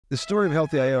The story of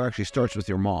Healthy IO actually starts with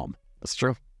your mom. That's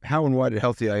true. How and why did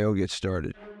Healthy IO get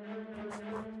started?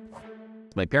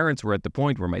 My parents were at the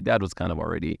point where my dad was kind of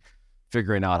already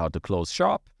figuring out how to close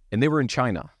shop, and they were in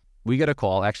China. We get a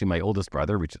call, actually my oldest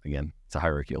brother, which again, it's a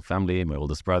hierarchical family. My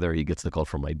oldest brother, he gets the call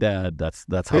from my dad. That's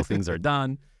how things are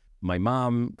done. My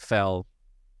mom fell.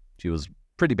 She was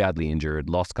pretty badly injured,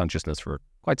 lost consciousness for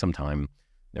quite some time.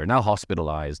 They're now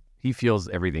hospitalized. He feels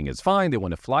everything is fine. They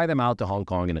want to fly them out to Hong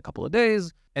Kong in a couple of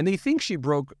days. And they think she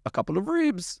broke a couple of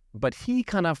ribs, but he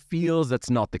kind of feels that's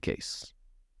not the case.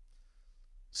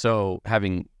 So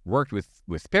having worked with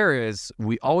Peres,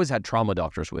 we always had trauma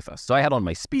doctors with us. So I had on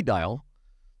my speed dial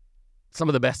some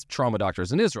of the best trauma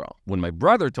doctors in Israel. When my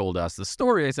brother told us the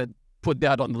story, I said, put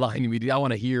Dad on the line immediately. I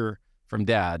want to hear from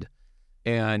Dad.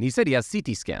 And he said he has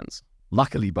CT scans.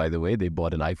 Luckily, by the way, they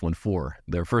bought an iPhone 4,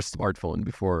 their first smartphone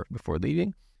before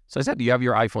leaving. So I said, do you have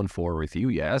your iPhone 4 with you?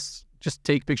 Yes. Just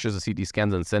take pictures of CT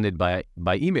scans and send it by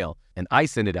email. And I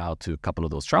sent it out to a couple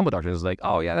of those trauma doctors. Like,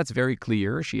 oh yeah, that's very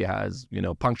clear. She has,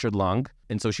 punctured lung.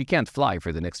 And so she can't fly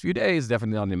for the next few days,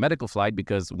 definitely not on a medical flight,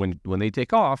 because when they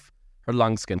take off, her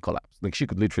lungs can collapse. Like she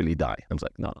could literally die. I was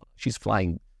like, no, she's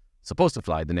supposed to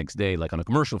fly the next day, like on a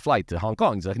commercial flight to Hong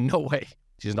Kong. He's like, no way,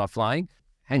 she's not flying.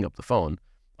 Hang up the phone.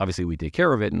 Obviously we take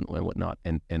care of it and whatnot.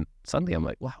 And suddenly I'm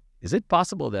like, wow, is it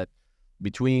possible that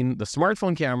between the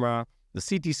smartphone camera, the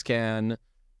CT scan,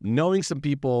 knowing some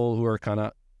people who are kind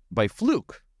of by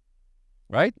fluke,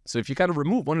 right? So if you kind of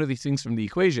remove one of these things from the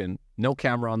equation, no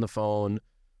camera on the phone,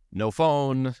 no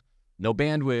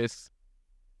bandwidth,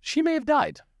 she may have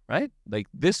died, right? Like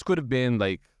this could have been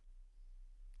like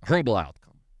a horrible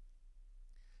outcome.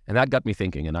 And that got me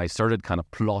thinking, and I started kind of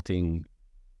plotting.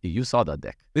 You saw that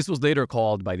deck. This was later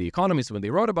called by the economists when they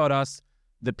wrote about us,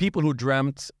 the people who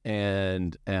dreamt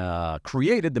and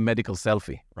created the medical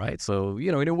selfie, right? So,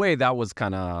 in a way, that was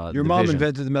kind of your mom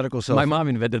invented the medical selfie. My mom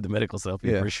invented the medical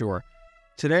selfie, for sure.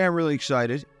 Today, I'm really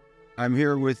excited. I'm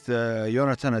here with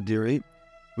Yonatan Adiri,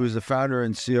 who is the founder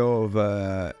and CEO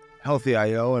of Healthy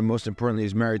IO, and most importantly,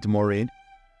 is married to Maureen.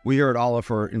 We here at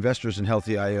Olive are investors in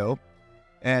Healthy IO.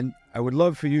 And I would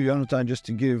love for you, Yonatan, just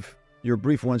to give your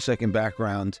brief 1-second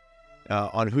background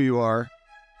on who you are,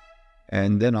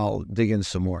 and then I'll dig in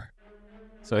some more.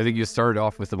 So I think you started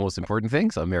off with the most important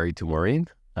things. I'm married to Maureen.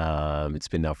 It's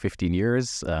been now 15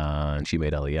 years, and she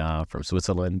made Aliyah from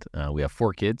Switzerland. We have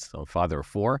 4 kids, so I'm a father of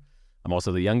 4. I'm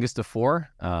also the youngest of 4,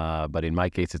 but in my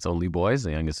case, it's only boys,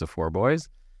 the youngest of 4 boys.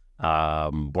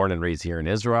 Born and raised here in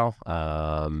Israel.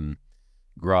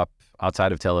 Grew up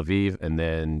outside of Tel Aviv, and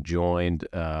then joined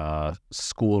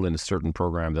school in a certain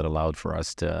program that allowed for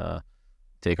us to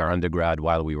take our undergrad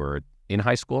while we were in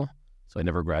high school. So I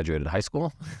never graduated high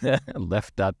school,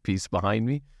 left that piece behind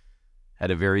me. Had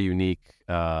a very unique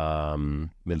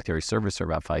military service for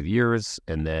about 5 years.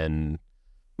 And then...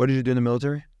 What did you do in the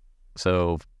military?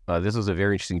 So this was a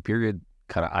very interesting period.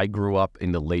 I grew up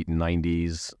in the late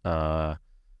 90s.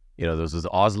 Those was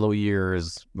the Oslo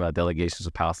years, delegations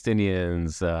of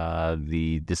Palestinians,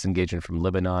 the disengagement from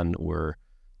Lebanon, where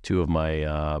 2 of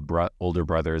my older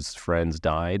brother's friends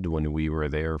died when we were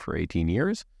there for 18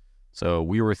 years. So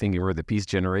we were thinking we're the peace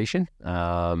generation.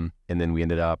 And then we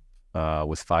ended up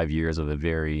with 5 years of a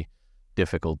very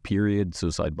difficult period,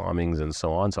 suicide bombings and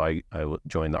so on. So I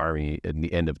joined the Army in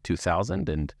the end of 2000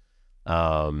 and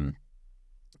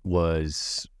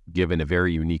was given a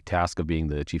very unique task of being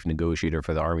the chief negotiator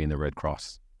for the Army and the Red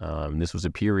Cross. This was a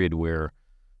period where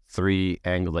 3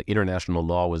 angles, like international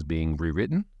law was being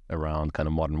rewritten around kind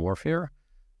of modern warfare.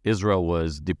 Israel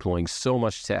was deploying so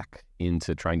much tech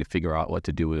into trying to figure out what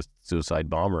to do with suicide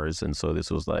bombers. And so this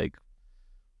was like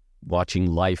watching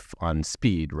life on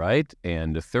speed, right?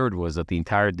 And the third was that the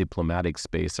entire diplomatic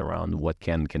space around what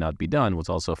cannot be done was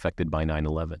also affected by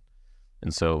 9/11.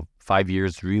 And so 5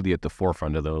 years really at the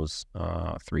forefront of those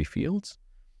 3 fields.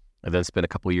 I then spent a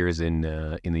couple of years in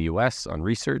the U.S. on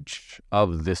research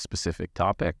of this specific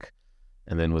topic,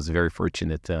 and then was very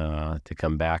fortunate to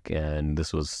come back. And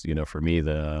this was, for me,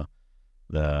 the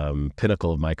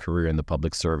pinnacle of my career in the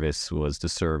public service was to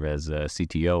serve as a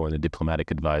CTO and a diplomatic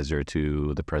advisor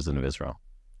to the President of Israel.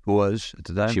 Who was at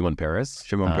the time? Shimon Peres.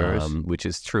 Shimon Peres. Which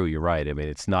is true, you're right. I mean,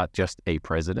 it's not just a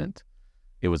president.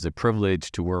 It was a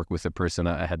privilege to work with a person.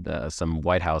 I had some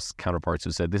White House counterparts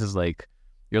who said, this is like,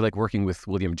 you're like working with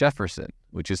William Jefferson,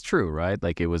 which is true, right?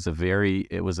 Like it was a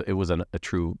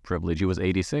true privilege. He was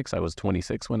 86. I was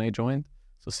 26 when I joined.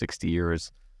 So 60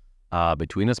 years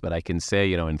between us. But I can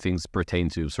say, and things pertain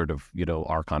to sort of,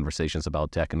 our conversations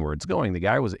about tech and where it's going. The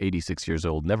guy was 86 years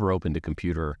old, never opened a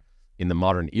computer in the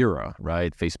modern era,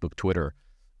 right? Facebook, Twitter.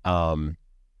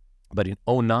 But in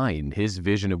 '09, his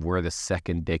vision of where the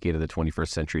second decade of the 21st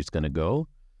century is going to go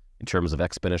in terms of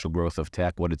exponential growth of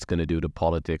tech, what it's going to do to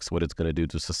politics, what it's going to do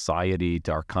to society,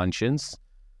 to our conscience,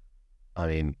 I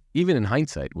mean, even in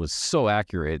hindsight, was so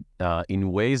accurate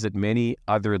in ways that many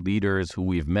other leaders who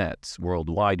we've met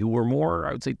worldwide who were more,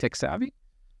 I would say, tech savvy,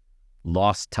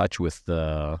 lost touch with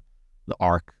the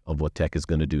arc of what tech is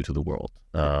going to do to the world.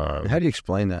 How do you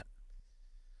explain that?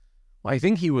 Well, I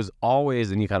think he was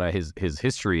always, and his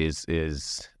history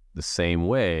is the same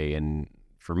way. And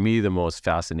for me, the most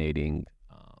fascinating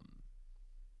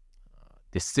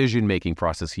decision-making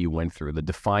process he went through, the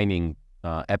defining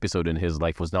episode in his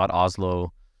life was not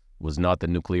Oslo, was not the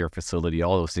nuclear facility,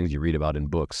 all those things you read about in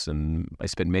books. And I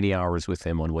spent many hours with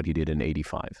him on what he did in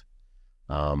 '85,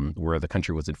 where the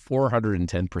country was at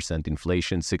 410%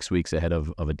 inflation, 6 weeks ahead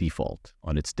of a default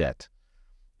on its debt.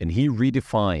 And he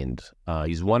redefined,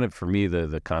 he's one of, for me,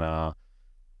 the kind of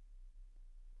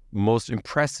most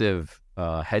impressive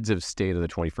heads of state of the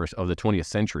 20th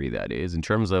century, that is, in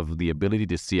terms of the ability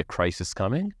to see a crisis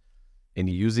coming and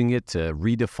using it to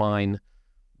redefine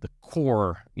the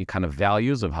core kind of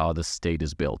values of how the state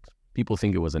is built. People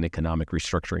think it was an economic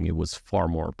restructuring. It was far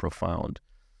more profound.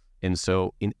 And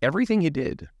so in everything he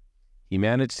did, he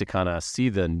managed to kind of see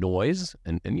the noise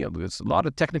and there's a lot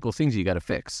of technical things you got to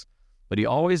fix, but he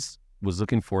always was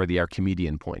looking for the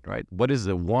Archimedean point, right? What is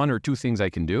the one or two things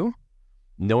I can do?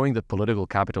 Knowing that political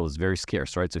capital is very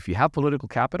scarce, right? So if you have political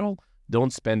capital,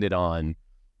 don't spend it on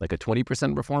like a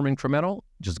 20% reform incremental,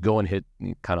 just go and hit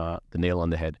kind of the nail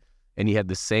on the head. And he had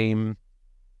the same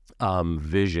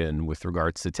vision with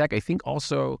regards to tech. I think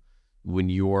also when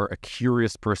you're a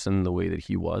curious person the way that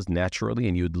he was naturally,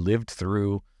 and you'd lived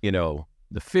through, the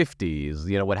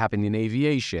 50s, what happened in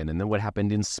aviation and then what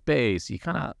happened in space,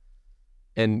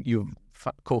 and you've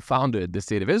co-founded the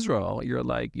state of Israel, you're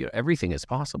like, everything is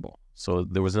possible. So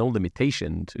there was no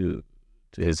limitation to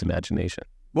his imagination.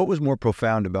 What was more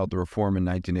profound about the reform in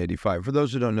 1985? For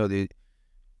those who don't know,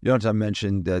 Yonatan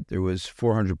mentioned that there was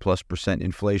 400+%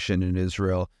 inflation in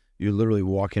Israel. You literally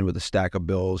walk in with a stack of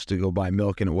bills to go buy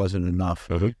milk, and it wasn't enough.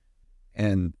 Mm-hmm.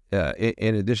 And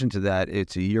in addition to that,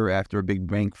 it's a year after a big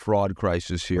bank fraud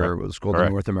crisis here. Right. It was called the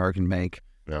North American Bank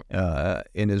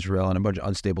in Israel, and a bunch of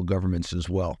unstable governments as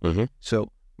well. Mm-hmm.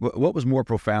 So what was more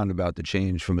profound about the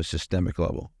change from a systemic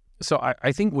level? So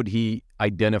I think what he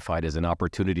identified as an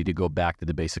opportunity to go back to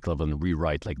the basic level and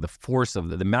rewrite, like the force of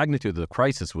the magnitude of the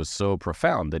crisis was so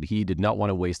profound that he did not want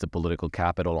to waste the political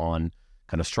capital on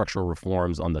kind of structural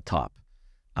reforms on the top.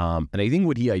 And I think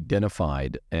what he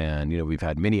identified, and we've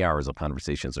had many hours of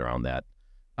conversations around that,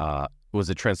 was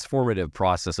a transformative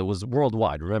process. It was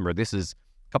worldwide. Remember, this is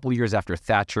a couple of years after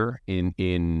Thatcher in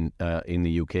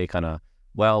the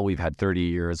UK. We've had 30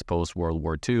 years post World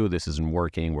War II. This isn't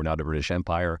working. We're not a British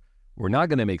Empire. We're not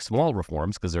going to make small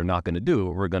reforms because they're not going to do.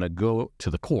 We're going to go to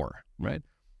the core, right?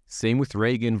 Same with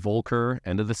Reagan, Volcker,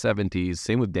 end of the 70s.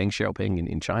 Same with Deng Xiaoping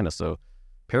in China. So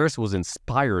Peres was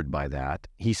inspired by that.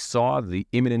 He saw the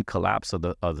imminent collapse of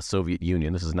the Soviet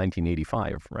Union. This is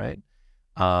 1985, right?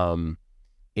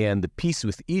 And the peace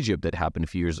with Egypt that happened a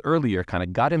few years earlier kind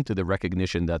of got him to the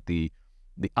recognition that the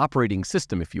operating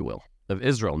system, if you will, of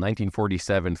Israel,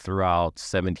 1947 throughout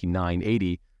 79,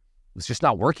 80, was just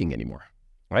not working anymore,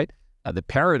 right? The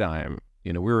paradigm,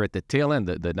 we were at the tail end.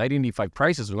 The 1985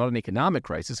 crisis was not an economic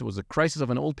crisis. It was a crisis of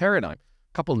an old paradigm.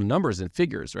 A couple of numbers and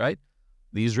figures, right?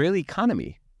 The Israeli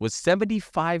economy was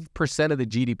 75% of the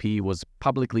GDP was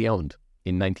publicly owned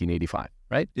in 1985,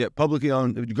 right? Yeah, publicly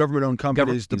owned, government-owned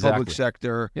companies, the exactly. public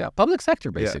sector. Yeah, public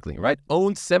sector, basically, right?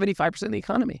 Owned 75% of the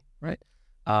economy, right?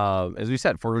 As we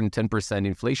said, 410%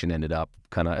 inflation ended up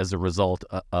kind of as a result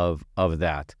of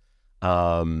that.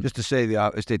 Just to state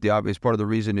the obvious, part of the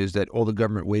reason is that all the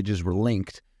government wages were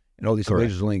linked, and all these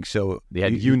wages were linked. So they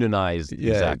had unionized.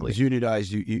 Yeah, exactly. It was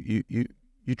unionized.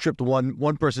 You tripped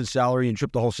one person's salary and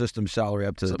tripped the whole system's salary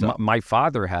up to the top. My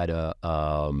father had a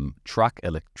truck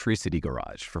electricity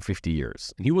garage for 50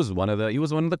 years, and he was one of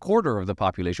the quarter of the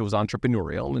population. Was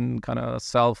entrepreneurial and kind of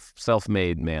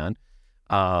self-made man.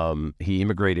 He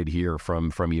immigrated here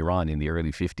from Iran in the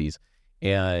early 50s,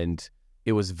 and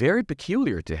it was very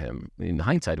peculiar to him in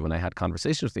hindsight when I had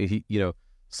conversations with him.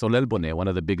 Solel Boneh, one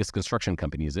of the biggest construction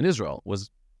companies in Israel,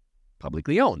 was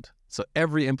publicly owned. So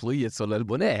every employee at Solel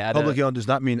Boneh had publicly owned does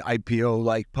not mean IPO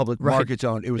like public markets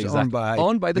owned. It was owned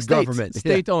by the state. Government.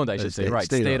 State-owned, I should say. Right,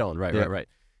 state-owned. Right. Right.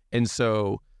 And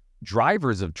so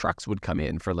drivers of trucks would come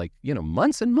in for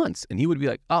months and months, and he would be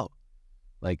like, oh,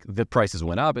 like the prices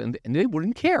went up, and they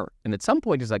wouldn't care. And at some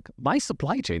point, he's like, my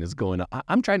supply chain is going up.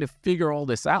 I'm trying to figure all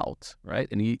this out, right?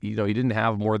 And he didn't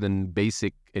have more than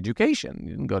basic education. He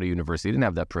didn't go to university. He didn't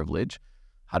have that privilege.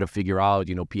 how to figure out,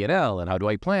 P&L and how do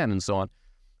I plan and so on.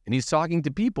 And he's talking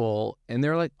to people and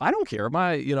they're like, I don't care.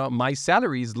 My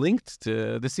salary is linked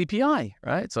to the CPI,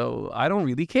 right? So I don't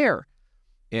really care.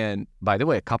 And by the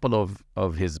way, a couple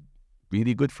of his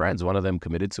really good friends, one of them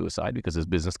committed suicide because his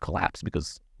business collapsed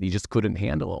because he just couldn't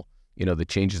handle, the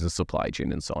changes in supply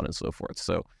chain and so on and so forth.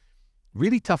 So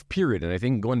really tough period. And I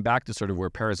think going back to sort of where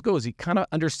Peres goes, he kind of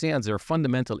understands there are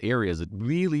fundamental areas that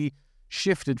really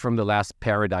shifted from the last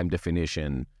paradigm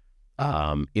definition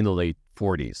in the late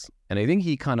 40s. And I think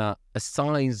he kind of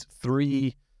assigns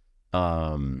three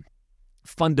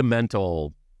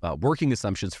fundamental working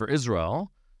assumptions for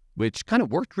Israel, which kind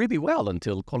of worked really well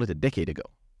until, call it a decade ago,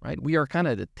 right? We are kind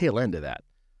of at the tail end of that.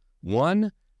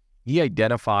 One, he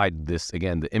identified this,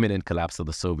 again, the imminent collapse of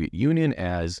the Soviet Union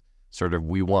as sort of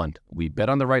we won. We bet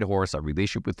on the right horse, our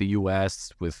relationship with the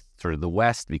U.S., with sort of the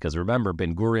West, because remember,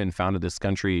 Ben-Gurion founded this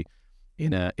country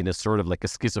in a sort of like a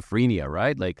schizophrenia,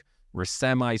 right? Like we're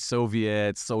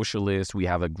semi-Soviet, socialist, we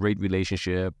have a great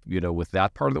relationship, with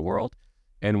that part of the world,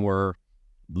 and we're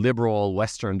liberal,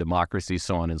 Western democracy,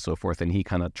 so on and so forth. And he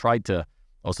kind of tried to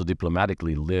also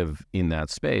diplomatically live in that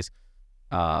space.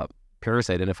 Peres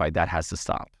identified that has to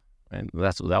stop. And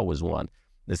that was one.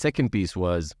 The second piece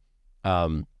was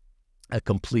a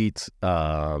complete,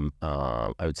 I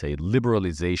would say,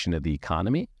 liberalization of the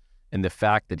economy, and the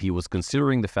fact that he was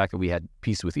considering the fact that we had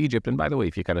peace with Egypt. And by the way,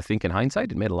 if you kind of think in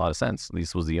hindsight, it made a lot of sense.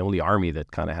 This was the only army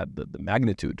that kind of had the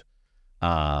magnitude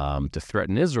to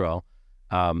threaten Israel.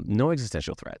 No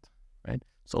existential threat, right?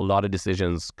 So a lot of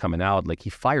decisions coming out, like he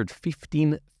fired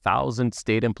 15,000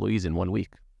 state employees in 1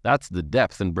 week. That's the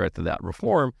depth and breadth of that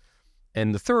reform.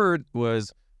 And the third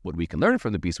was what we can learn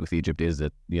from the peace with Egypt is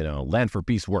that, land for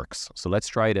peace works. So let's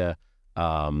try to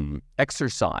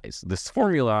exercise this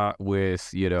formula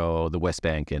with, the West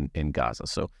Bank and Gaza.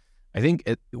 So I think,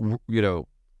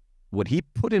 what he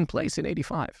put in place in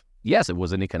 85, yes, it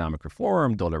was an economic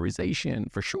reform, dollarization,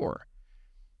 for sure.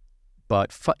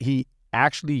 But he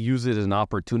actually used it as an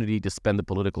opportunity to spend the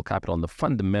political capital on the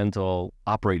fundamental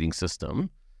operating system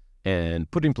and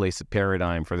put in place a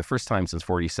paradigm for the first time since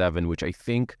 47, which I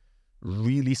think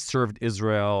really served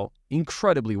Israel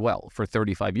incredibly well for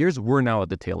 35 years. We're now at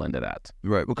the tail end of that.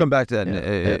 Right. We'll come back to that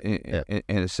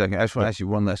in a second. I just want to ask you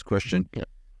one last question. Yeah.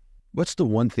 What's the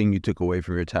one thing you took away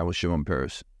from your time with Shimon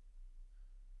Peres?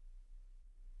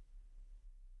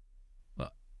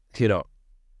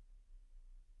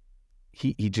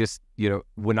 He just,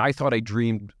 when I thought I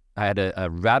had a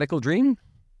radical dream,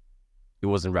 it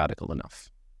wasn't radical enough.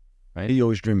 Right? He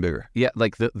always dreamed bigger. Yeah,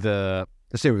 like the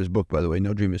same with his book, by the way.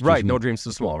 No dream is too right. small. No dream's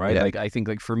too small. Right. Yeah. Like I think,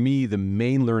 like for me, the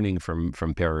main learning from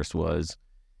Peres was,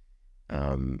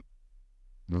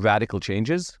 radical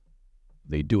changes.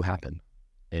 They do happen,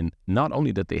 and not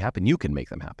only that they happen, you can make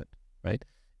them happen. Right.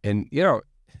 And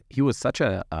he was such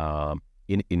a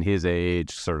in his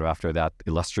age, sort of after that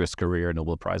illustrious career,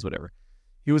 Nobel Prize, whatever.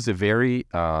 He was a very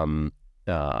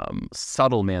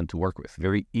subtle man to work with,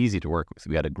 very easy to work with.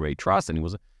 We had a great trust, and he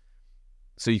was.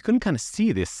 So you couldn't kind of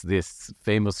see this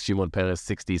famous Shimon Peres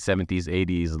 60s, 70s,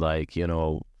 80s, like,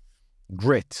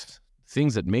 grit,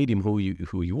 things that made him who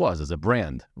he was as a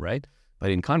brand, right?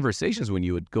 But in conversations, when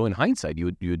you would go in hindsight, you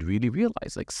would really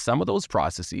realize, like, some of those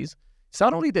processes, it's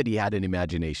not only that he had an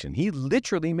imagination, he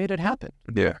literally made it happen.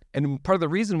 Yeah. And part of the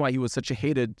reason why he was such a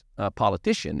hated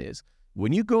politician is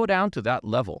when you go down to that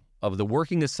level of the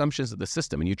working assumptions of the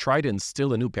system and you try to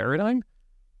instill a new paradigm,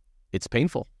 it's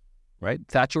painful. Right?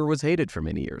 Thatcher was hated for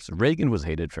many years. Reagan was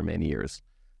hated for many years.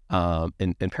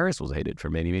 And Peres was hated for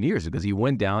many, many years because he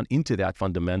went down into that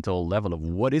fundamental level of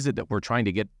what is it that we're trying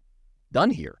to get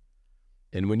done here?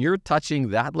 And when you're touching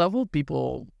that level,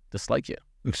 people dislike you.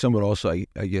 Some would also,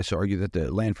 I guess, argue that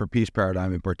the land for peace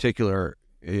paradigm in particular,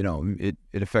 it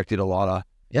affected a lot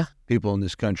of people in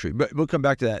this country. But we'll come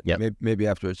back to that maybe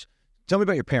afterwards. Tell me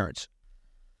about your parents.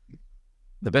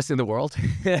 The best in the world.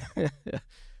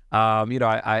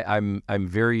 I'm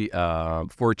very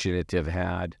fortunate to have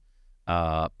had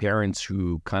parents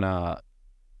who kind of,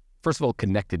 first of all,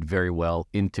 connected very well,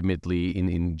 intimately,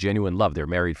 in genuine love. They're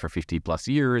married for 50 plus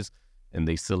years, and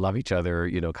they still love each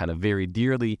other, kind of very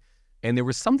dearly. And there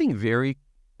was something very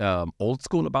old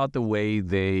school about the way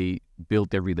they built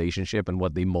their relationship and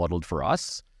what they modeled for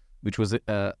us, which was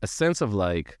a sense of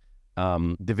like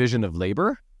division of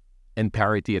labor and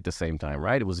parity at the same time,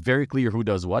 right? It was very clear who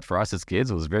does what for us as kids.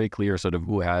 It was very clear sort of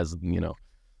who has,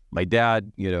 my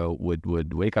dad,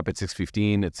 would wake up at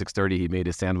 6:15. At 6:30, he made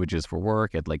his sandwiches for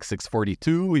work. At like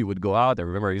 6:42, he would go out. I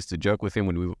remember I used to joke with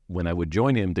him when I would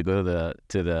join him to go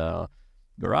to the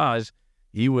garage.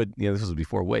 he would, this was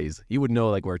before Waze, he would know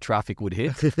like where traffic would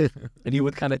hit, and he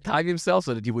would kind of time himself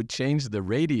so that he would change the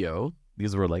radio.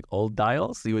 These were like old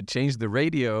dials. He would change the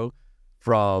radio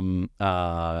from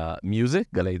music,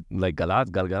 like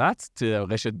Galgalatz, to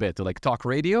Reshet Bet, to like talk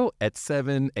radio at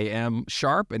 7 a.m.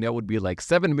 sharp, and that would be like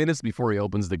 7 minutes before he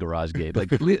opens the garage gate.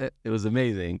 Like, it was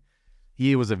amazing.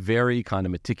 He was a very kind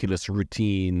of meticulous,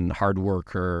 routine, hard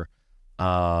worker.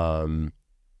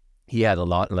 He had a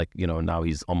lot, like, now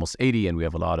he's almost 80 and we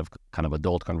have a lot of kind of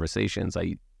adult conversations.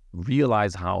 I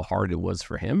realized how hard it was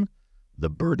for him,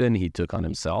 the burden he took on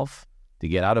himself to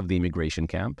get out of the immigration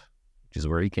camp, which is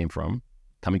where he came from,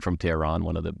 coming from Tehran,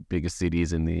 one of the biggest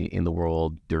cities in the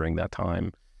world during that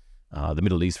time, the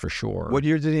Middle East for sure. What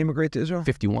year did he immigrate to Israel?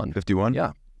 51. 51?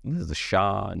 Yeah. This is the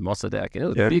Shah and Mossadegh, and it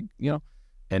was big,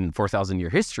 and 4,000-year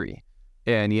history.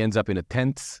 And he ends up in a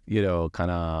tent, kind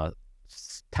of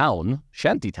town,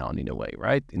 shanty town in a way,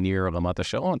 right? Near Ramat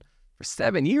HaSharon for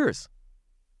 7 years.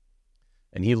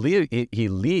 And he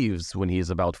leaves when he's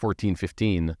about 14,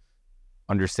 15,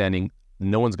 understanding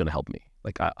no one's going to help me.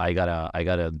 Like, I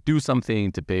gotta do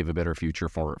something to pave a better future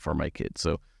for my kids.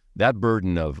 So that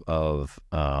burden of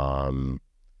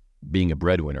being a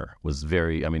breadwinner was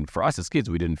very, for us as kids,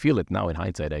 we didn't feel it. Now in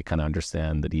hindsight, I kind of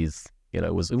understand that he's,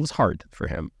 it was hard for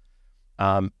him.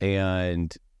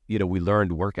 And we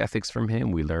learned work ethics from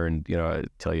him. We learned, I'll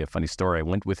tell you a funny story. I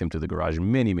went with him to the garage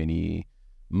many, many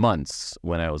months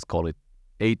when I was, call it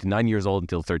 8, 9 years old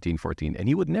until 13, 14. And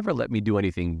he would never let me do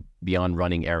anything beyond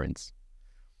running errands.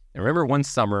 I remember one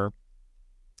summer,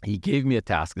 he gave me a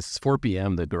task. This is 4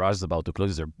 p.m. The garage is about to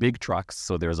close. These are big trucks.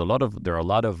 So there are a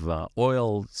lot of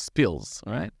oil spills,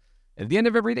 right? At the end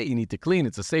of every day, you need to clean.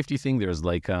 It's a safety thing. There's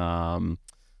like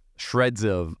shreds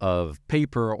of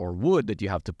paper or wood that you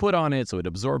have to put on it so it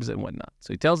absorbs it and whatnot.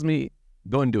 So he tells me,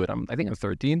 go and do it. I think I'm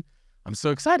 13. I'm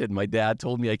so excited. My dad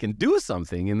told me I can do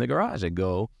something in the garage. I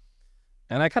go,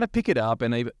 and I kind of pick it up,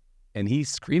 and he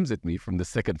screams at me from the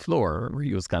second floor where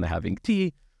he was kind of having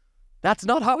tea. That's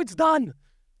not how it's done.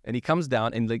 And he comes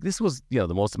down, and like, this was, the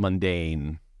most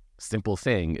mundane, simple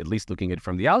thing, at least looking at it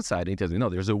from the outside. And he tells me, no,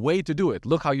 there's a way to do it.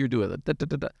 Look how you do it. Da, da,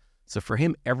 da, da. So for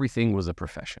him, everything was a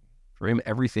profession. For him,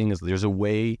 everything is, there's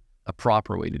a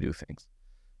proper way to do things.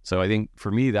 So I think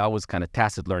for me, that was kind of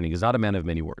tacit learning. He's not a man of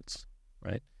many words,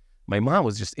 right? My mom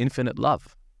was just infinite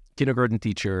love. Kindergarten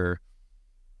teacher.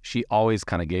 She always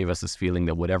kind of gave us this feeling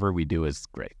that whatever we do is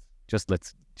great.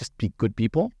 Let's be good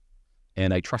people.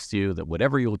 And I trust you that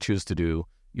whatever you'll choose to do,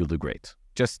 you'll do great.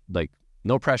 Just like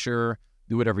no pressure,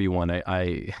 do whatever you want.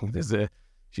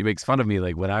 She makes fun of me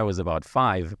like when I was about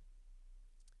 5.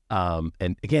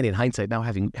 And again, in hindsight, now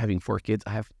having 4 kids, I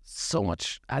have so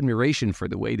much admiration for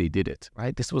the way they did it,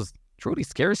 right? This was truly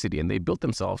scarcity, and they built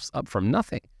themselves up from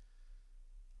nothing.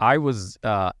 I was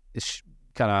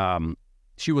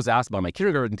she was asked by my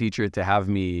kindergarten teacher to have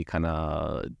me kind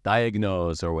of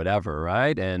diagnose or whatever,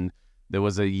 right? And there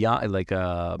was a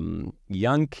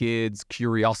young kids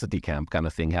curiosity camp kind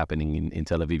of thing happening in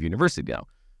Tel Aviv University now.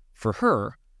 For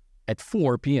her, at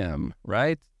 4 p.m.,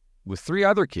 right, with 3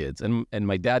 other kids, and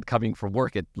my dad coming from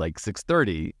work at like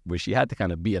 6:30, where she had to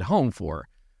kind of be at home for,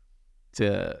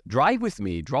 to drive with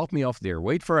me, drop me off there,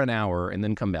 wait for an hour, and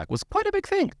then come back was quite a big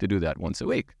thing to do that once a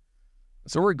week.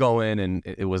 So we're going, and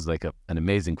it was like an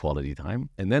amazing quality time.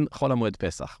 And then Chol HaMoed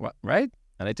Pesach, right?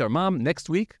 And I tell her, Mom, next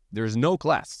week, there's no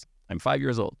class. I'm 5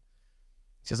 years old.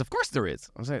 She says, of course there is.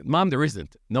 I was like, Mom, there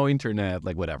isn't. No internet,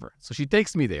 like whatever. So she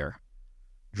takes me there,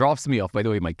 drops me off. By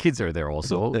the way, my kids are there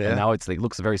also. Yeah. And now it's like,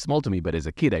 looks very small to me, but as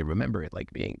a kid, I remember it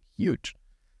like being huge.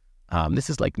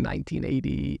 This is like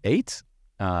 1988.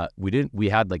 We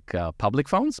had like public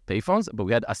phones, pay phones, but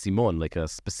we had asimon, like a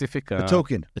specific... a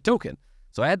token. A token.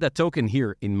 So I had that token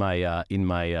here in my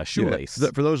shoelace.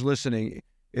 Yeah. For those listening,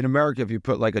 in America, if you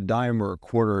put like a dime or a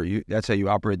quarter, that's how you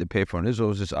operate the payphone. This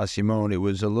was just asimon. It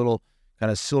was a little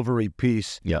kind of silvery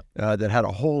piece that had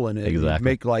a hole in it.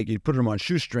 Exactly. You'd put them on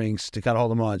shoestrings to kind of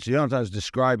hold them on. So Yonatan was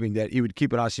describing that he would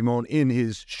keep an asimon in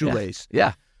his shoelace.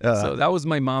 Yeah. So that was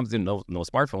my mom's, no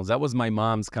smartphones. That was my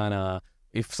mom's kind of,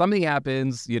 if something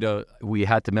happens, we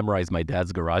had to memorize my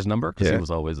dad's garage number because there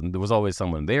was always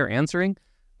someone there answering.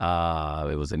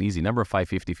 It was an easy number,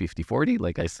 550-50-40,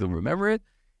 like I still remember it.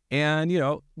 And,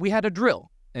 we had a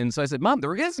drill. And so I said, Mom,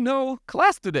 there is no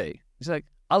class today. She's like,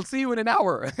 I'll see you in an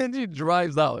hour. And she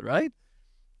drives out, right?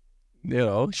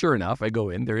 Sure enough, I go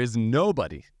in. There is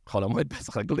nobody.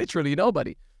 Like literally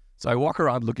nobody. So I walk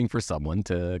around looking for someone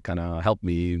to kind of help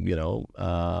me,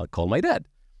 call my dad.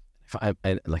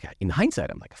 Like in hindsight,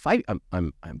 I'm like,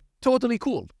 I'm totally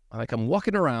cool. I'm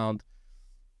walking around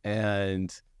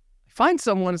and I find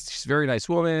someone. She's a very nice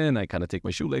woman. I kind of take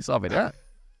my shoelace off and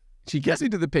She gets me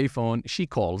to the payphone. She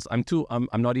calls. I'm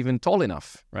not even tall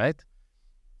enough, right?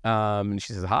 And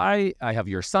she says, "Hi, I have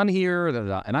your son here,"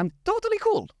 and I'm totally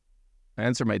cool. I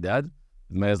answer my dad.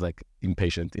 My dad's like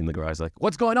impatient in the garage, like,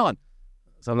 "What's going on?"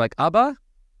 So I'm like, "Abba?"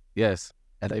 "Yes."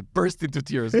 And I burst into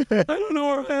tears. "I don't know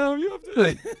where I am. You have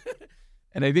to."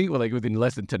 And I think within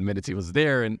less than 10 minutes, he was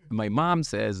there. And my mom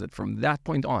says that from that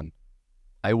point on,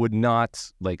 I would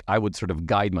sort of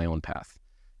guide my own path.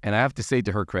 And I have to say,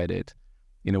 to her credit,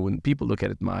 when people look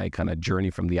at my kind of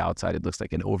journey from the outside, it looks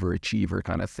like an overachiever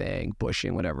kind of thing,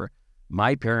 pushing, whatever.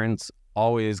 My parents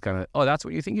always kind of, "Oh, that's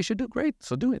what you think you should do? Great.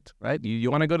 So do it, right?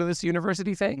 You want to go to this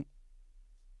university thing?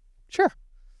 Sure."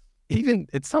 Even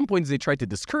at some points, they tried to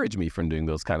discourage me from doing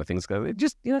those kind of things, because they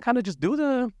just, kind of just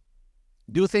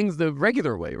do things the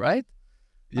regular way, right?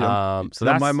 Yeah. So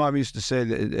that's... My mom used to say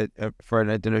that at Friday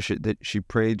night dinner that she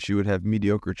prayed she would have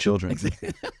mediocre children.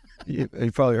 You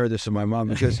probably heard this from my mom,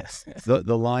 because yes.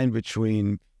 the line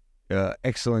between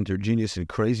excellent or genius and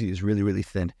crazy is really, really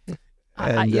thin.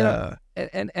 And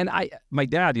my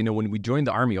dad, when we joined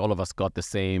the army, all of us got the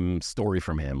same story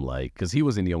from him, because he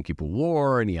was in the Yom Kippur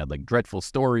War and he had dreadful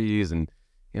stories, and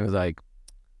he was like,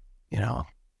 you go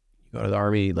to the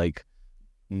army,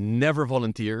 never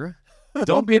volunteer,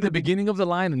 don't be at the beginning of the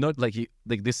line, and not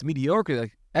this mediocre,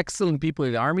 excellent people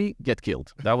in the army get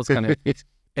killed. That was kind of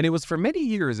and it was for many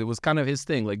years, it was kind of his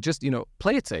thing, just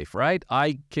play it safe, right?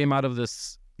 I came out of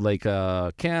this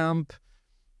camp.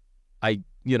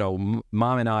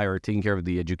 Mom and I are taking care of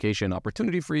the education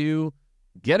opportunity for you.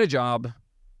 Get a job,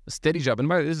 a steady job. And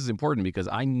by the way, this is important, because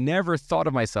I never thought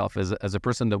of myself as a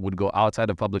person that would go outside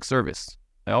of public service.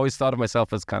 I always thought of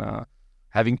myself as kind of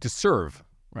having to serve,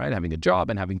 right? Having a job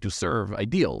and having to serve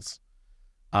ideals.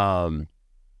 And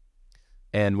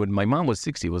when my mom was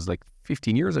 60, it was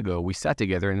 15 years ago, we sat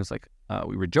together, and it's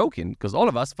we were joking, because all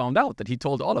of us found out that he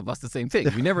told all of us the same thing.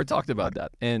 We never talked about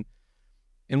that. And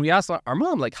we asked our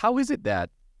mom, how is it that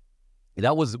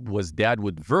was Dad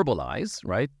would verbalize,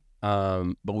 right?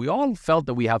 But we all felt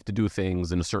that we have to do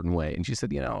things in a certain way. And she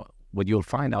said, what you'll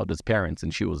find out as parents,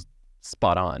 and she was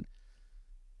spot on,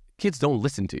 kids don't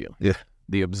listen to you. Yeah.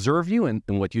 They observe you, and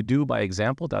what you do by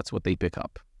example, that's what they pick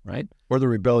up, right? Or they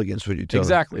rebel against what you tell them.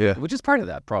 Exactly, yeah. Which is part of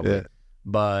that, probably. Yeah.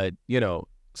 But,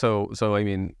 so I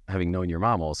mean, having known your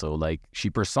mom also, she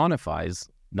personifies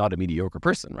not a mediocre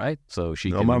person, right? So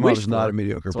she can my wish mom is for, not a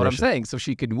mediocre that's person. what I'm saying. So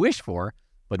she can wish for,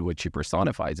 but what she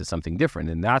personifies is something different,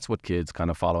 and that's what kids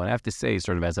kind of follow. And I have to say,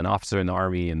 sort of as an officer in the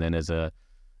army, and then as a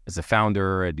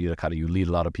founder, and you lead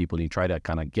a lot of people, and you try to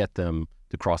kind of get them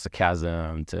to cross a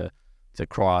chasm, to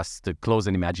close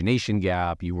an imagination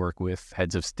gap. You work with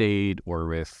heads of state or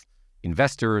with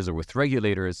investors or with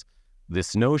regulators.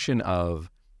 This notion of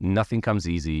nothing comes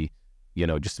easy,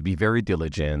 just to be very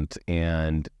diligent,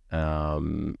 and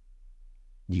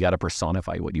you got to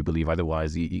personify what you believe.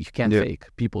 Otherwise, you can't fake.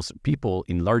 People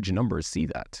in large numbers see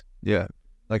that. Yeah,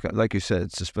 like you said,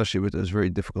 it's especially with those very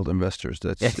difficult investors.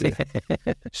 That's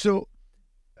So,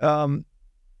 the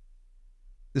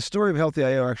story of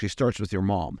Healthy.io actually starts with your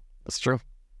mom. That's true.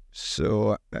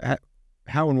 So,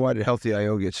 how and why did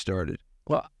Healthy.io get started?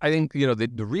 Well, I think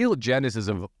the real genesis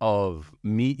of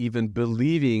me even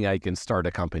believing I can start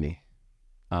a company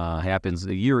happens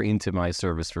a year into my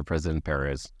service for President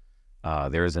Peres.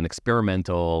 There's an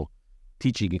experimental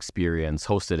teaching experience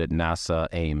hosted at NASA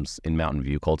Ames in Mountain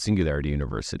View called Singularity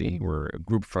University, where a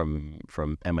group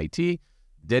from MIT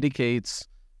dedicates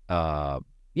about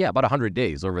 100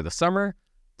 days over the summer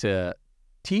to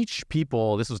teach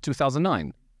people. This was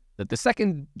 2009. That the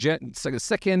second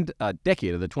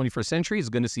decade of the 21st century is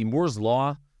going to see Moore's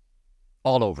Law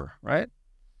all over, right?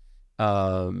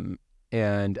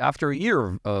 And after a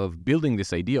year of building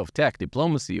this idea of tech,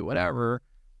 diplomacy, whatever,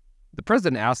 the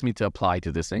president asked me to apply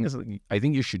to this thing. I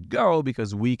think you should go,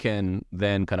 because we can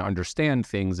then kind of understand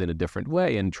things in a different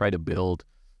way and try to build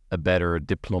a better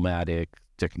diplomatic,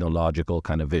 technological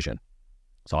kind of vision.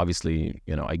 So obviously,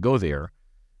 I go there,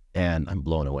 and I'm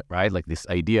blown away, right? This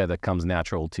idea that comes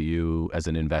natural to you as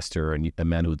an investor and a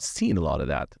man who'd seen a lot of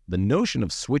that. The notion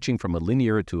of switching from a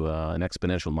linear to an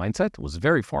exponential mindset was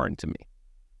very foreign to me,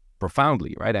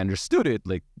 profoundly, right? I understood it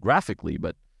graphically,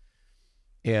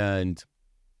 and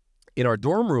in our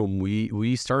dorm room,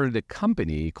 we started a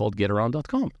company called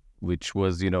GetAround.com, which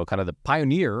was, kind of the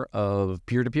pioneer of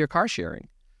peer-to-peer car sharing.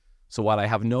 So while I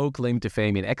have no claim to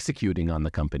fame in executing on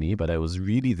the company, but I was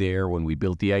really there when we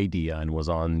built the idea and was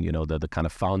on, the kind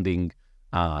of founding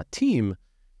team.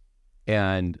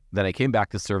 And then I came back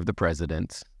to serve the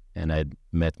president, and I'd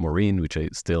met Maureen, which I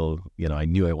still, I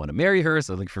knew I want to marry her.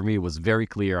 So for me, it was very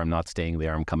clear, I'm not staying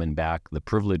there. I'm coming back. The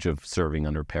privilege of serving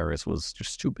under Peres was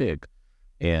just too big.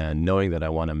 And knowing that I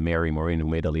want to marry Maureen, who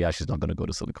made Aliyah, she's not going to go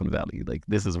to Silicon Valley. Like,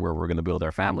 this is where we're going to build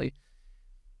our family.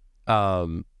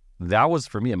 That was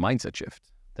for me a mindset shift.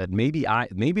 That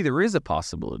maybe there is a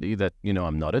possibility that,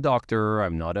 I'm not a doctor,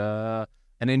 I'm not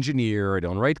an engineer, I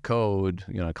don't write code,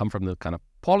 I come from the kind of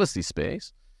policy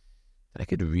space, that I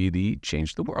could really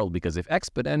change the world. Because if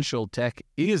exponential tech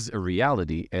is a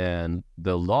reality and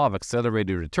the law of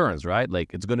accelerated returns, right?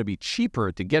 Like, it's going to be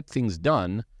cheaper to get things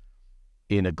done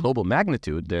in a global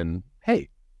magnitude, then, hey,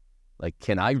 like,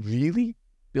 can I really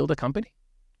build a company?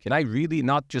 Can I really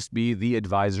not just be the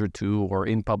advisor to or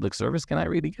in public service? Can I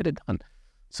really get it done?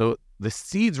 So the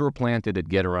seeds were planted at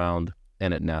Get Around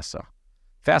and at NASA.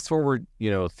 Fast forward,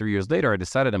 3 years later, I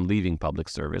decided I'm leaving public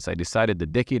service. I decided the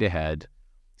decade ahead,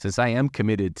 since I am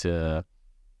committed to,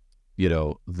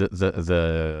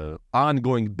 the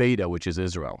ongoing beta, which is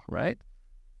Israel, right?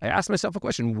 I asked myself a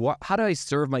question: how do I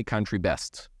serve my country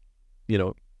best?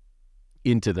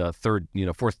 Into the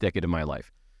fourth decade of my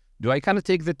life. Do I kind of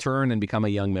take the turn and become a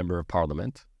young member of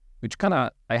parliament? Which I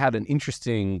had an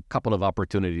interesting couple of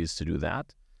opportunities to do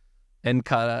that, and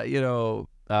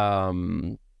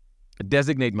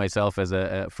designate myself as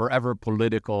a forever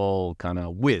political kind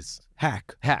of whiz.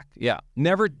 Hack. Yeah.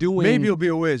 Never doing... Maybe you'll be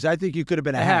a whiz. I think you could have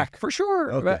been a hack. For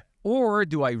sure. Okay. Or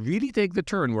do I really take the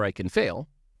turn where I can fail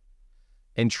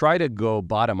and try to go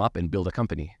bottom up and build a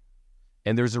company?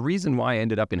 And there's a reason why I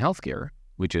ended up in healthcare,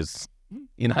 which is,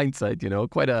 in hindsight,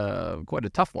 quite a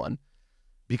tough one,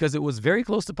 because it was very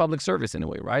close to public service in a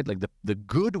way, right? Like the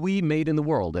good we made in the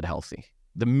world at Healthy,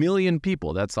 the 1 million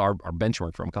people, that's our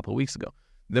benchmark from a couple of weeks ago,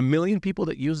 the 1 million people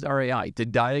that used our AI to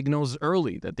diagnose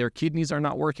early that their kidneys are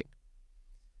not working.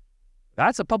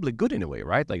 That's a public good in a way,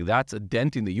 right? Like, that's a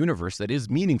dent in the universe that is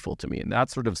meaningful to me, and that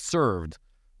sort of served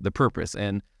the purpose.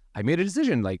 And I made a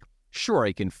decision, like, sure,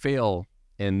 I can fail,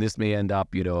 and this may end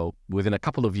up, within a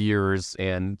couple of years,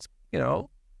 and,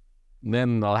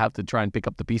 then I'll have to try and pick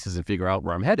up the pieces and figure out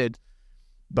where I'm headed.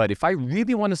 But if I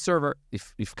really want to serve,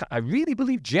 if I really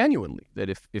believe genuinely that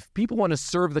if people want to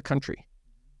serve the country,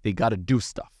 they got to do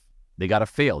stuff. They got to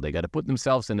fail. They got to put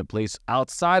themselves in a place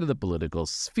outside of the political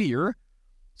sphere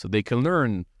so they can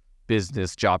learn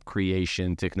business, job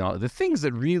creation, technology, the things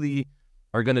that really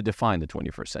are going to define the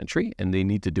 21st century, and they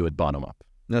need to do it bottom up.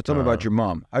 Now tell me about your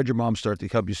mom. How did your mom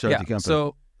help you start the company?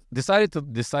 So decided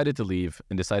to leave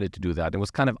and decided to do that, and was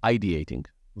kind of ideating,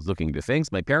 was looking into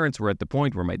things. My parents were at the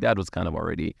point where my dad was kind of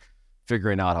already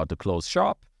figuring out how to close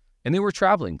shop, and they were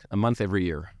traveling a month every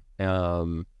year.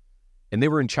 And they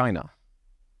were in China.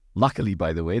 Luckily,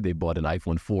 by the way, they bought an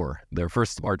iPhone 4, their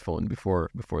first smartphone before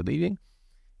leaving.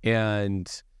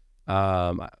 And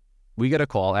we get a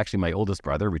call. Actually, my oldest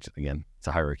brother, which again, it's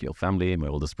a hierarchical family. My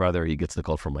oldest brother, he gets the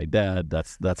call from my dad.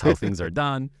 That's how things are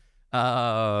done.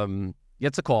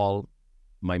 Gets a call.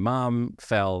 My mom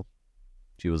fell.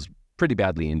 She was pretty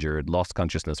badly injured, lost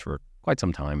consciousness for quite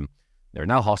some time. They're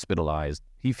now hospitalized.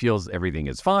 He feels everything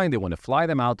is fine. They want to fly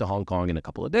them out to Hong Kong in a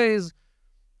couple of days.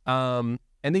 And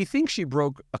they think she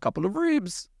broke a couple of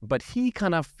ribs, but he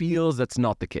kind of feels that's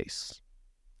not the case.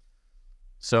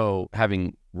 So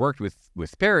having worked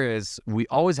with Peres, we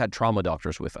always had trauma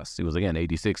doctors with us. He was, again,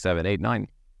 86, 7, 8, 9.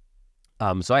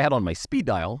 So I had on my speed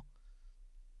dial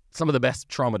some of the best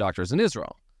trauma doctors in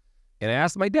Israel. And I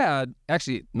asked my dad,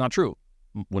 actually, not true.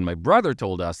 When my brother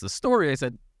told us the story, I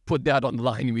said, put Dad on the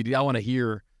line immediately. I want to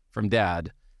hear from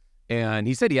Dad. And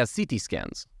he said he has CT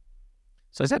scans.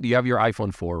 So I said, do you have your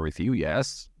iPhone 4 with you?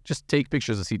 Yes. Just take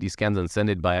pictures of CT scans and send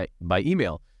it by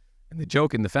email. And the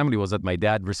joke in the family was that my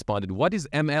dad responded, what is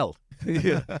ML?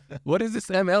 What is this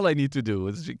ML I need to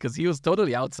do? Because he was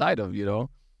totally outside of,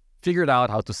 figured out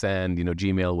how to send,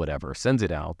 Gmail, whatever, sends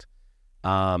it out.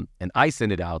 And I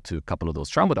send it out to a couple of those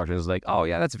trauma doctors. I was like, oh,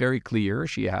 yeah, that's very clear.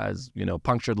 She has,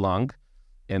 punctured lung,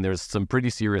 and there's some pretty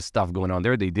serious stuff going on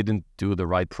there. They didn't do the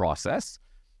right process.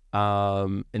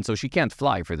 And so she can't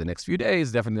fly for the next few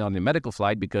days, definitely not on a medical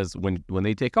flight, because when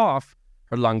they take off,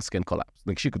 her lungs can collapse.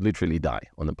 Like, she could literally die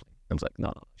on the plane. I was like,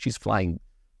 no, she's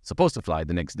supposed to fly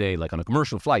the next day, like on a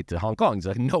commercial flight to Hong Kong. He's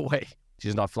like, no way,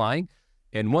 she's not flying.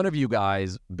 And one of you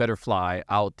guys better fly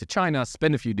out to China,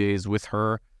 spend a few days with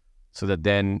her, so that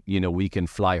then, we can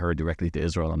fly her directly to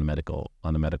Israel on a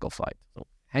medical flight. So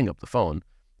hang up the phone.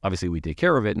 Obviously, we take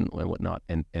care of it and whatnot.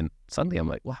 And suddenly I'm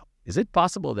like, wow, is it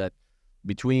possible that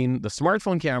between the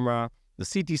smartphone camera, the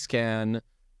CT scan,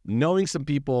 knowing some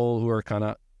people who are kind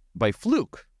of by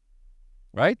fluke,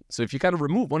 right? So if you kind of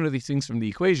remove one of these things from the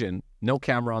equation, no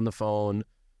camera on the phone,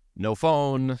 no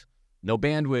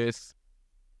bandwidth,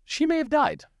 she may have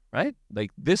died, right?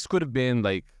 Like, this could have been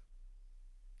like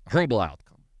a horrible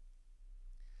outcome.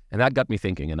 And that got me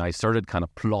thinking, and I started kind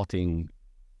of plotting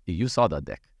you saw that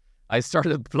deck. I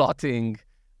started plotting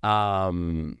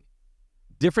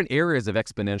different areas of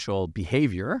exponential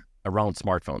behavior around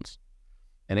smartphones.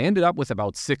 And I ended up with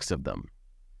about 6 of them.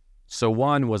 So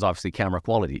one was obviously camera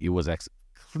quality. It was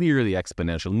clearly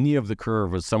exponential. Knee of the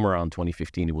curve was somewhere around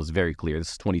 2015. It was very clear.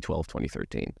 This is 2012,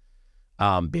 2013.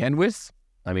 Bandwidth.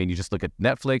 I mean, you just look at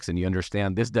Netflix and you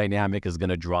understand this dynamic is going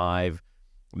to drive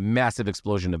massive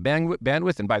explosion of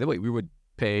bandwidth. And by the way, we would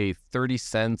pay 30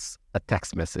 cents a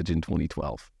text message in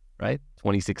 2012, right?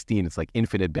 2016, it's like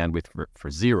infinite bandwidth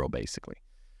for zero, basically.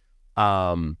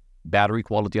 Battery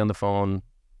quality on the phone,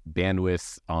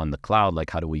 bandwidth on the cloud, like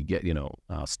how do we get,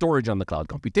 storage on the cloud,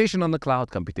 computation on the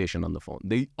cloud, computation on the phone.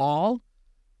 They all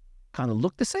kind of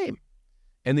look the same.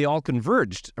 And they all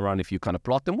converged around, if you kind of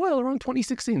plot them well, around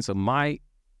 2016. So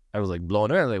I was like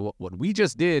blown away. Like what we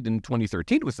just did in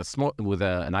 2013 with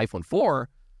an iPhone 4,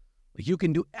 like you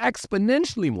can do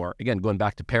exponentially more. Again, going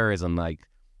back to Peres and like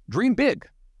dream big.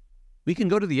 We can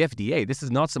go to the FDA. This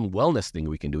is not some wellness thing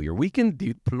we can do here. We can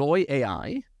deploy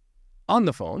AI on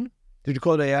the phone. Did you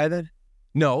call it AI then?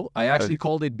 No, I actually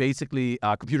called it basically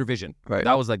computer vision. Right.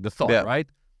 That was like the thought, right?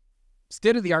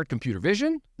 State-of-the-art computer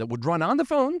vision that would run on the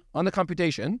phone, on the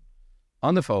computation,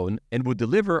 on the phone, and would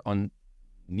deliver on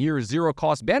near zero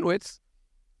cost bandwidth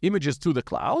images to the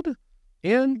cloud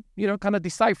and, kind of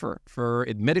decipher for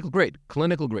medical grade,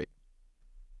 clinical grade.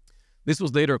 This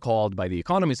was later called by the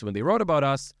economists when they wrote about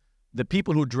us, the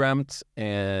people who dreamt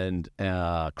and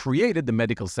created the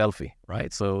medical selfie,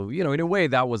 right? So, in a way,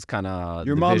 that was kind of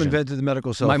your mom invented the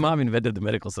medical selfie. My mom invented the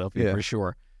medical selfie, for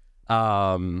sure.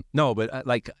 No, but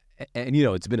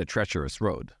it's been a treacherous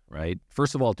road, right?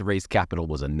 First of all, to raise capital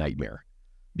was a nightmare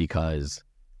because,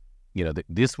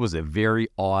 this was a very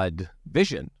odd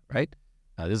vision, right?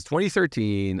 This is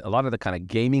 2013. A lot of the kind of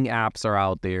gaming apps are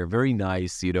out there, very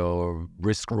nice,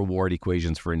 risk-reward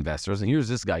equations for investors. And here's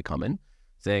this guy coming,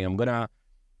 saying,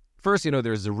 first,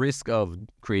 there's a risk of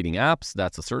creating apps.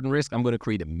 That's a certain risk. I'm going to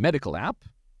create a medical app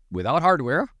without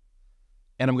hardware,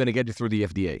 and I'm going to get it through the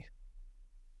FDA.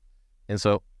 And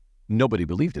so nobody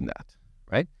believed in that,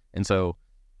 right? And so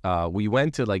we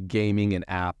went to like gaming and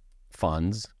app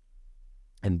funds,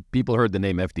 and people heard the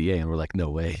name FDA and were like,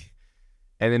 no way.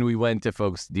 And then we went to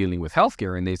folks dealing with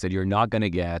healthcare, and they said, you're not going to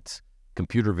get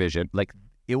computer vision. Like,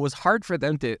 it was hard for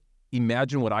them to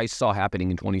imagine what I saw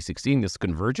happening in 2016, this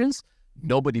convergence.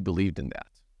 Nobody believed in that,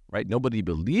 right? Nobody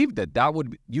believed that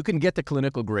you can get the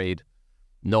clinical grade,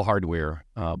 no hardware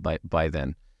by then.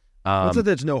 It's not that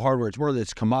there's no hardware. It's more that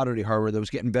it's commodity hardware that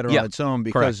was getting better on its own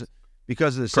because of the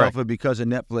selfie, because of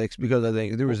Netflix, because I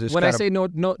think there was this. When I say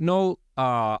no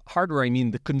hardware, I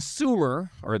mean the consumer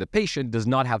or the patient does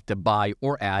not have to buy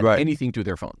or add anything to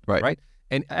their phone, right?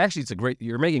 And actually,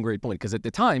 you're making a great point because at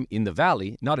the time in the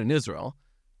Valley, not in Israel,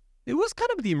 it was kind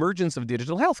of the emergence of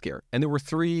digital healthcare, and there were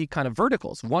 3 kind of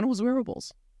verticals. One was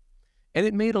wearables, and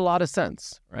it made a lot of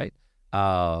sense, right?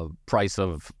 Price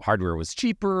of hardware was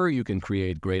cheaper. You can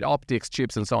create great optics,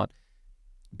 chips, and so on.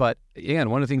 But again,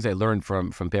 one of the things I learned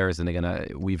from Peres, and again,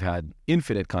 we've had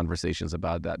infinite conversations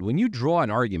about that. When you draw an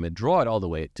argument, draw it all the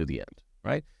way to the end,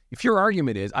 right? If your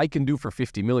argument is, I can do for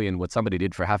 50 million what somebody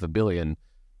did for $500 million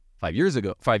 5 years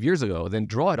ago, then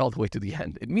draw it all the way to the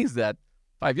end. It means that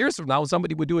 5 years from now,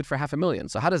 somebody would do it for $500,000.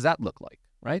 So how does that look like,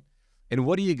 right? And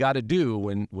what do you got to do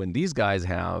when these guys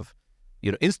have,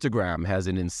 Instagram has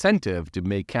an incentive to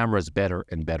make cameras better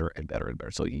and better and better and better.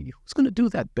 So who's going to do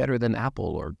that better than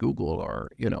Apple or Google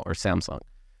or Samsung?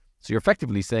 So you're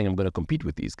effectively saying, I'm going to compete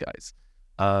with these guys.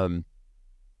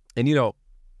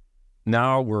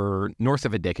 Now we're north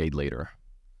of a decade later,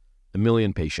 1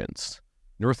 million patients,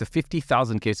 north of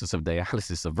 50,000 cases of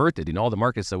dialysis averted in all the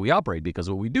markets that we operate, because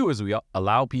what we do is we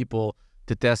allow people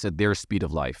to test at their speed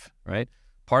of life, right?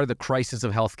 Part of the crisis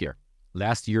of healthcare.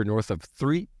 Last year, north of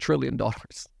 $3 trillion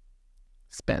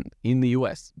spent in the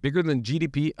U.S., bigger than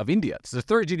GDP of India. It's the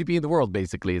 3rd GDP in the world,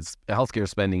 basically. It's healthcare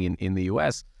spending in the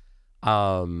U.S.,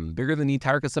 bigger than the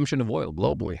entire consumption of oil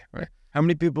globally, right? How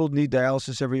many people need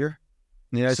dialysis every year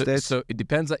in the United States? So it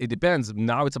depends.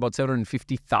 Now it's about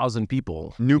 750,000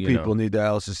 people. New people need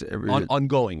dialysis every year.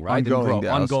 Ongoing, right?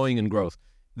 Ongoing and growth.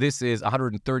 This is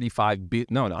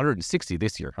 160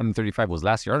 this year. 135 was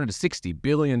last year. $160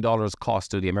 billion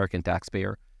cost to the American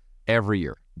taxpayer every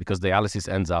year because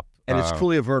dialysis ends up. And it's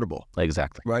fully avertable.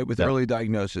 Exactly. Right, with early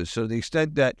diagnosis. So the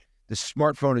extent that the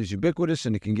smartphone is ubiquitous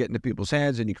and it can get into people's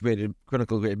hands and you create a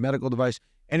clinical grade medical device,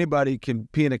 anybody can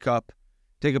pee in a cup,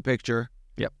 take a picture,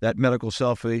 that medical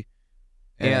selfie.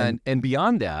 And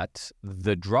beyond that,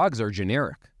 the drugs are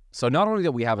generic. So not only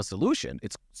that we have a solution,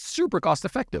 it's super cost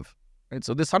effective. Right?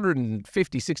 So this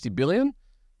 150, 60 billion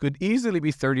could easily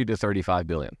be 30 to 35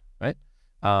 billion, right?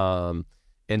 And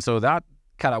so that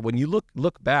kind of, when you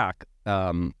look back,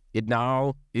 it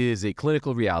now is a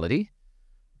clinical reality,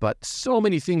 but so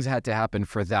many things had to happen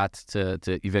for that to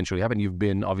eventually happen. You've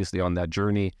been obviously on that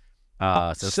journey.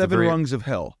 Seven rungs of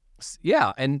hell.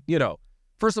 Yeah. And,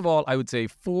 first of all, I would say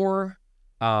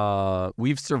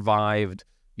we've survived,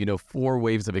 4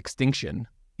 waves of extinction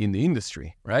in the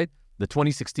industry, right? The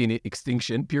 2016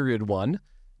 extinction, period 1,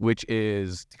 which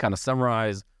is, to kind of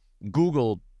summarize,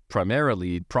 Google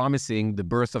primarily promising the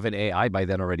birth of an AI, by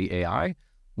then already AI,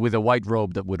 with a white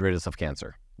robe that would rid us of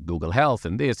cancer. Google Health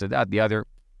and this or that, the other.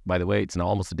 By the way, it's now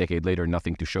almost a decade later,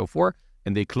 nothing to show for.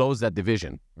 And they closed that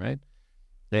division, right?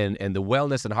 And the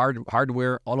wellness and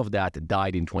hardware, all of that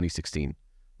died in 2016.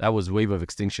 That was wave of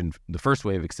extinction, the first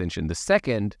wave of extinction. The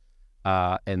second,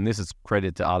 and this is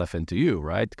credit to Aleph and to you,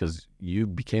 right? Because you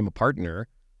became a partner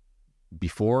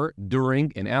before,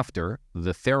 during, and after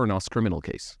the Theranos criminal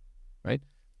case, right?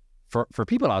 For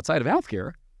people outside of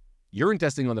healthcare, urine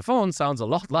testing on the phone sounds a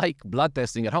lot like blood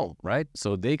testing at home, right?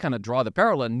 So they kind of draw the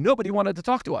parallel. Nobody wanted to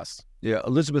talk to us. Yeah,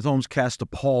 Elizabeth Holmes cast a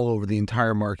pall over the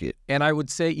entire market. And I would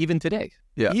say even today.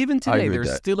 Yeah, even today,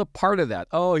 there's still a part of that.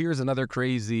 Oh, here's another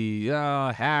crazy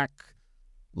hack,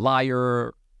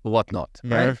 liar, whatnot,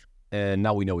 right? And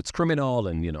now we know it's criminal,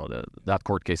 and that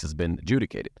court case has been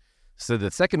adjudicated. So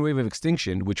the second wave of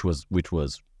extinction, which was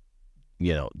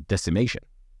decimation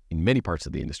in many parts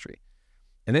of the industry,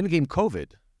 and then came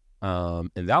COVID, and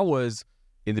that was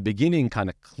in the beginning kind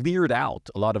of cleared out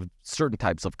a lot of certain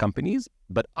types of companies,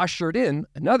 but ushered in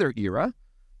another era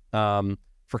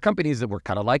for companies that were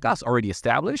kind of like us, already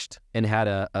established, and had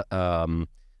a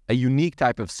unique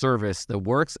type of service that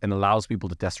works and allows people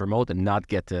to test remote and not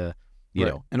get to,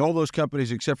 And all those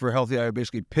companies, except for HealthTech,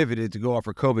 basically pivoted to go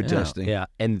offer COVID testing. Yeah,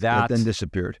 and that then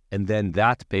disappeared. And then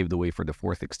that paved the way for the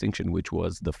fourth extinction, which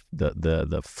was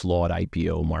the flawed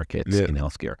IPO markets in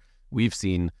healthcare. We've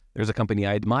seen, there's a company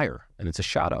I admire, and it's a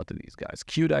shout out to these guys,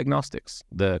 Q Diagnostics,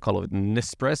 call it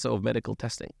Nespresso of medical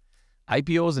testing.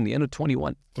 IPOs in the end of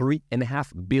 21,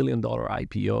 $3.5 billion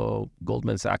IPO,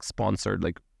 Goldman Sachs sponsored,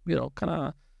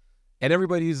 and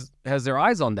everybody has their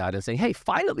eyes on that and saying, hey,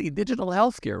 finally, digital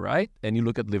healthcare, right? And you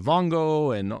look at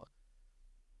Livongo, and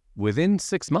within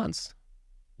 6 months,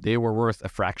 they were worth a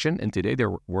fraction, and today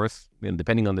they're worth,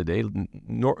 depending on the day,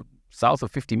 south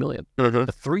of $50 million, a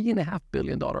 $3.5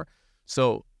 billion.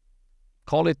 So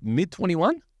call it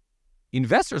mid-21.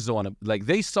 Investors don't want to,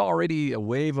 they saw already a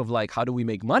wave of how do we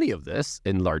make money of this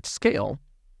in large scale?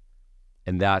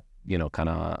 And that,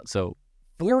 so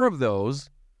 4 of those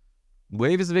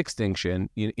waves of extinction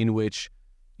in which,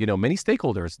 many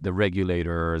stakeholders, the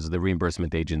regulators, the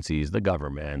reimbursement agencies, the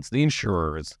governments, the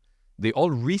insurers, they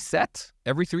all reset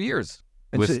every 3 years.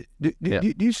 And so,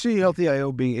 do you see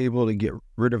HealthTech being able to get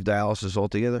rid of dialysis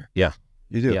altogether? Yeah.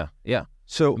 You do? Yeah.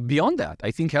 So beyond that,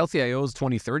 I think HealthTech's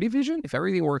 2030 vision, if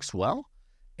everything works well,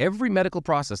 every medical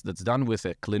process that's done with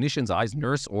a clinician's eyes,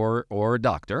 nurse or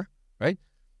doctor, right,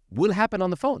 will happen on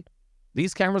the phone.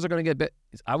 These cameras are going to get,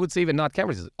 I would say even not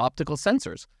cameras, optical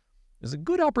sensors. There's a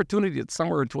good opportunity that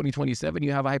somewhere in 2027,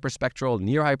 you have a hyperspectral,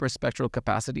 near hyperspectral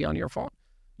capacity on your phone.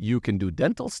 You can do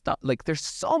dental stuff. There's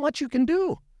so much you can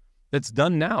do that's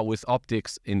done now with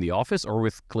optics in the office or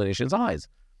with clinicians' eyes.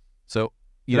 So,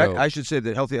 I should say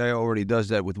that HealthTech already does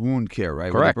that with wound care,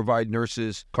 right? Correct. Where they provide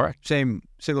nurses, same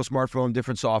single smartphone,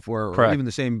 different software, or even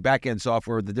the same back-end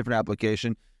software with a different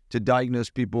application to diagnose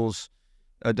people's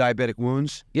diabetic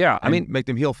wounds. Yeah, make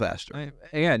them heal faster.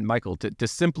 Again, Michael, to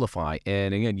simplify,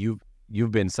 and again,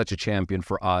 you've been such a champion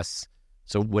for us.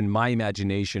 So when my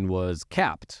imagination was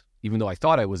capped, even though I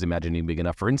thought I was imagining big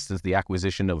enough, for instance, the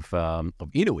acquisition of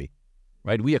Inui,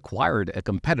 right? We acquired a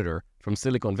competitor from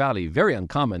Silicon Valley, very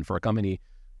uncommon for a company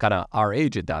kind of our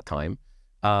age at that time.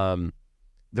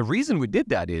 The reason we did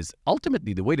that is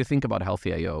ultimately the way to think about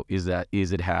HealthTech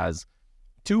is it has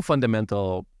 2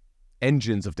 fundamental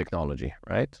engines of technology,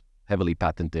 right? Heavily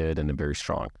patented and very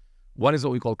strong. One is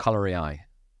what we call color AI,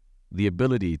 the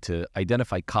ability to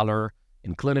identify color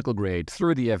in clinical grade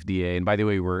through the FDA. And by the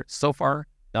way, we're so far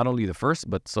not only the first,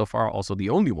 but so far also the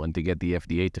only one to get the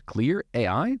FDA to clear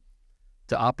AI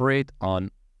to operate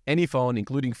on any phone,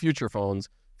 including future phones,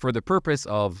 for the purpose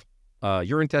of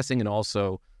urine testing and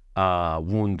also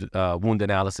wound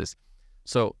analysis.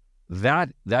 So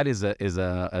that is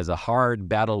a hard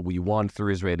battle we won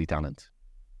through Israeli talent.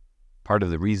 Part of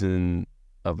the reason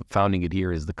of founding it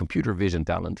here is the computer vision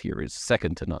talent here is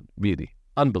second to none, really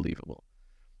unbelievable.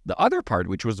 The other part,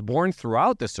 which was born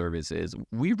throughout the service, is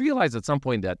we realized at some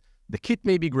point that the kit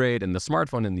may be great and the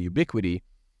smartphone and the ubiquity,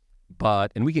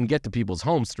 and we can get to people's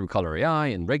homes through color AI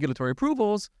and regulatory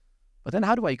approvals, But then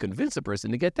how do I convince a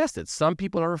person to get tested? Some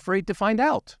people are afraid to find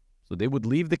out. So they would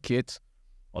leave the kit,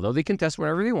 although they can test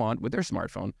whatever they want with their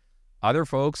smartphone. Other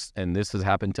folks, and this has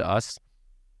happened to us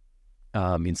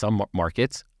in some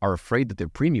markets, are afraid that their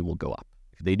premium will go up.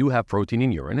 If they do have protein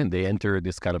in urine and they enter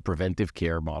this kind of preventive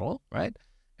care model, right?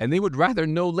 And they would rather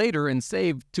know later and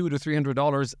save $200 to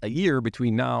 $300 a year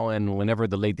between now and whenever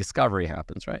the late discovery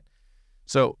happens, right?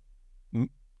 So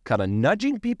kind of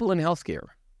nudging people in healthcare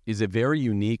is a very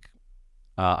unique,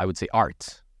 I would say,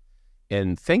 art.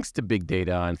 And thanks to big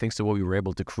data and thanks to what we were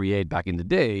able to create back in the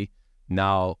day,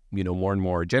 now, more and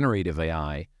more generative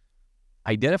AI,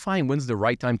 identifying when's the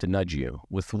right time to nudge you,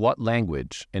 with what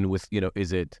language, and with,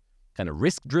 is it kind of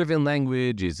risk-driven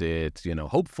language? Is it,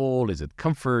 hopeful? Is it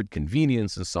comfort,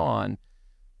 convenience, and so on?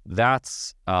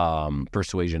 That's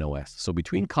Persuasion OS. So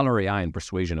between Color AI and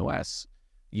Persuasion OS,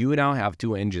 you now have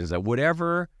two engines that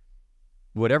whatever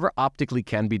optically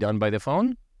can be done by the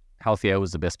phone, HealthTech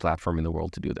is the best platform in the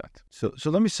world to do that. So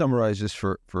let me summarize this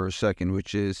for a second,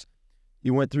 which is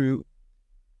you went through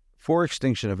 4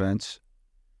 extinction events.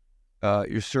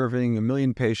 You're serving 1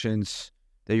 million patients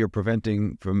that you're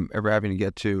preventing from ever having to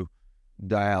get to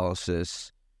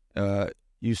dialysis.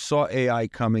 You saw AI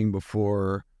coming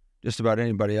before just about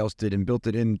anybody else did and built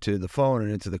it into the phone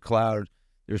and into the cloud.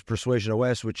 There's Persuasion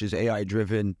OS, which is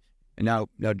AI-driven, and now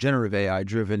generative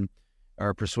AI-driven,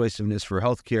 our persuasiveness for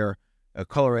healthcare.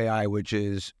 Color AI, which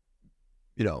is,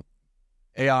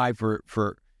 AI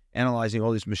for analyzing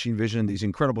all this machine vision, these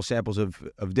incredible samples of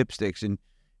dipsticks and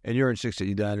urine sticks that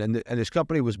you've done. And this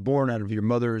company was born out of your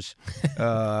mother's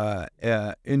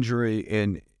injury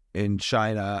in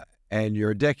China, and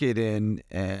you're a decade in,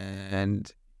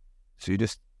 and so you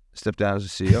just stepped down as a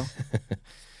CEO?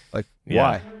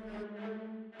 Why?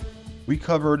 We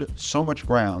covered so much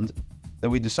ground that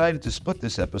we decided to split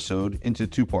this episode into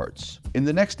 2 parts. In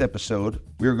the next episode,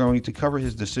 we are going to cover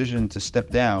his decision to step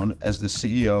down as the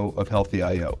CEO of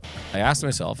Healthy.io. I asked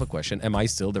myself a question, am I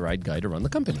still the right guy to run the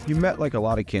company? You met a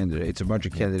lot of candidates, a bunch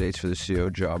of candidates for the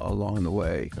CEO job along the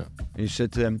way. Yeah. And you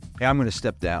said to them, hey, I'm going to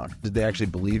step down. Did they actually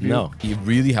believe you? No, you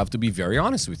really have to be very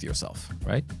honest with yourself,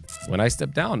 right? When I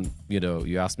stepped down,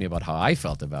 you asked me about how I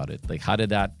felt about it. How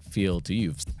did that feel to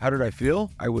you? How did I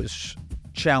feel? I was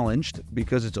challenged,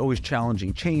 because it's always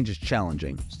challenging. Change is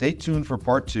challenging. Stay tuned for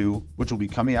part 2, which will be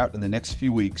coming out in the next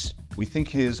few weeks. We think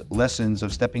his lessons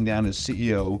of stepping down as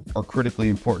CEO are critically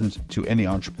important to any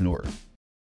entrepreneur.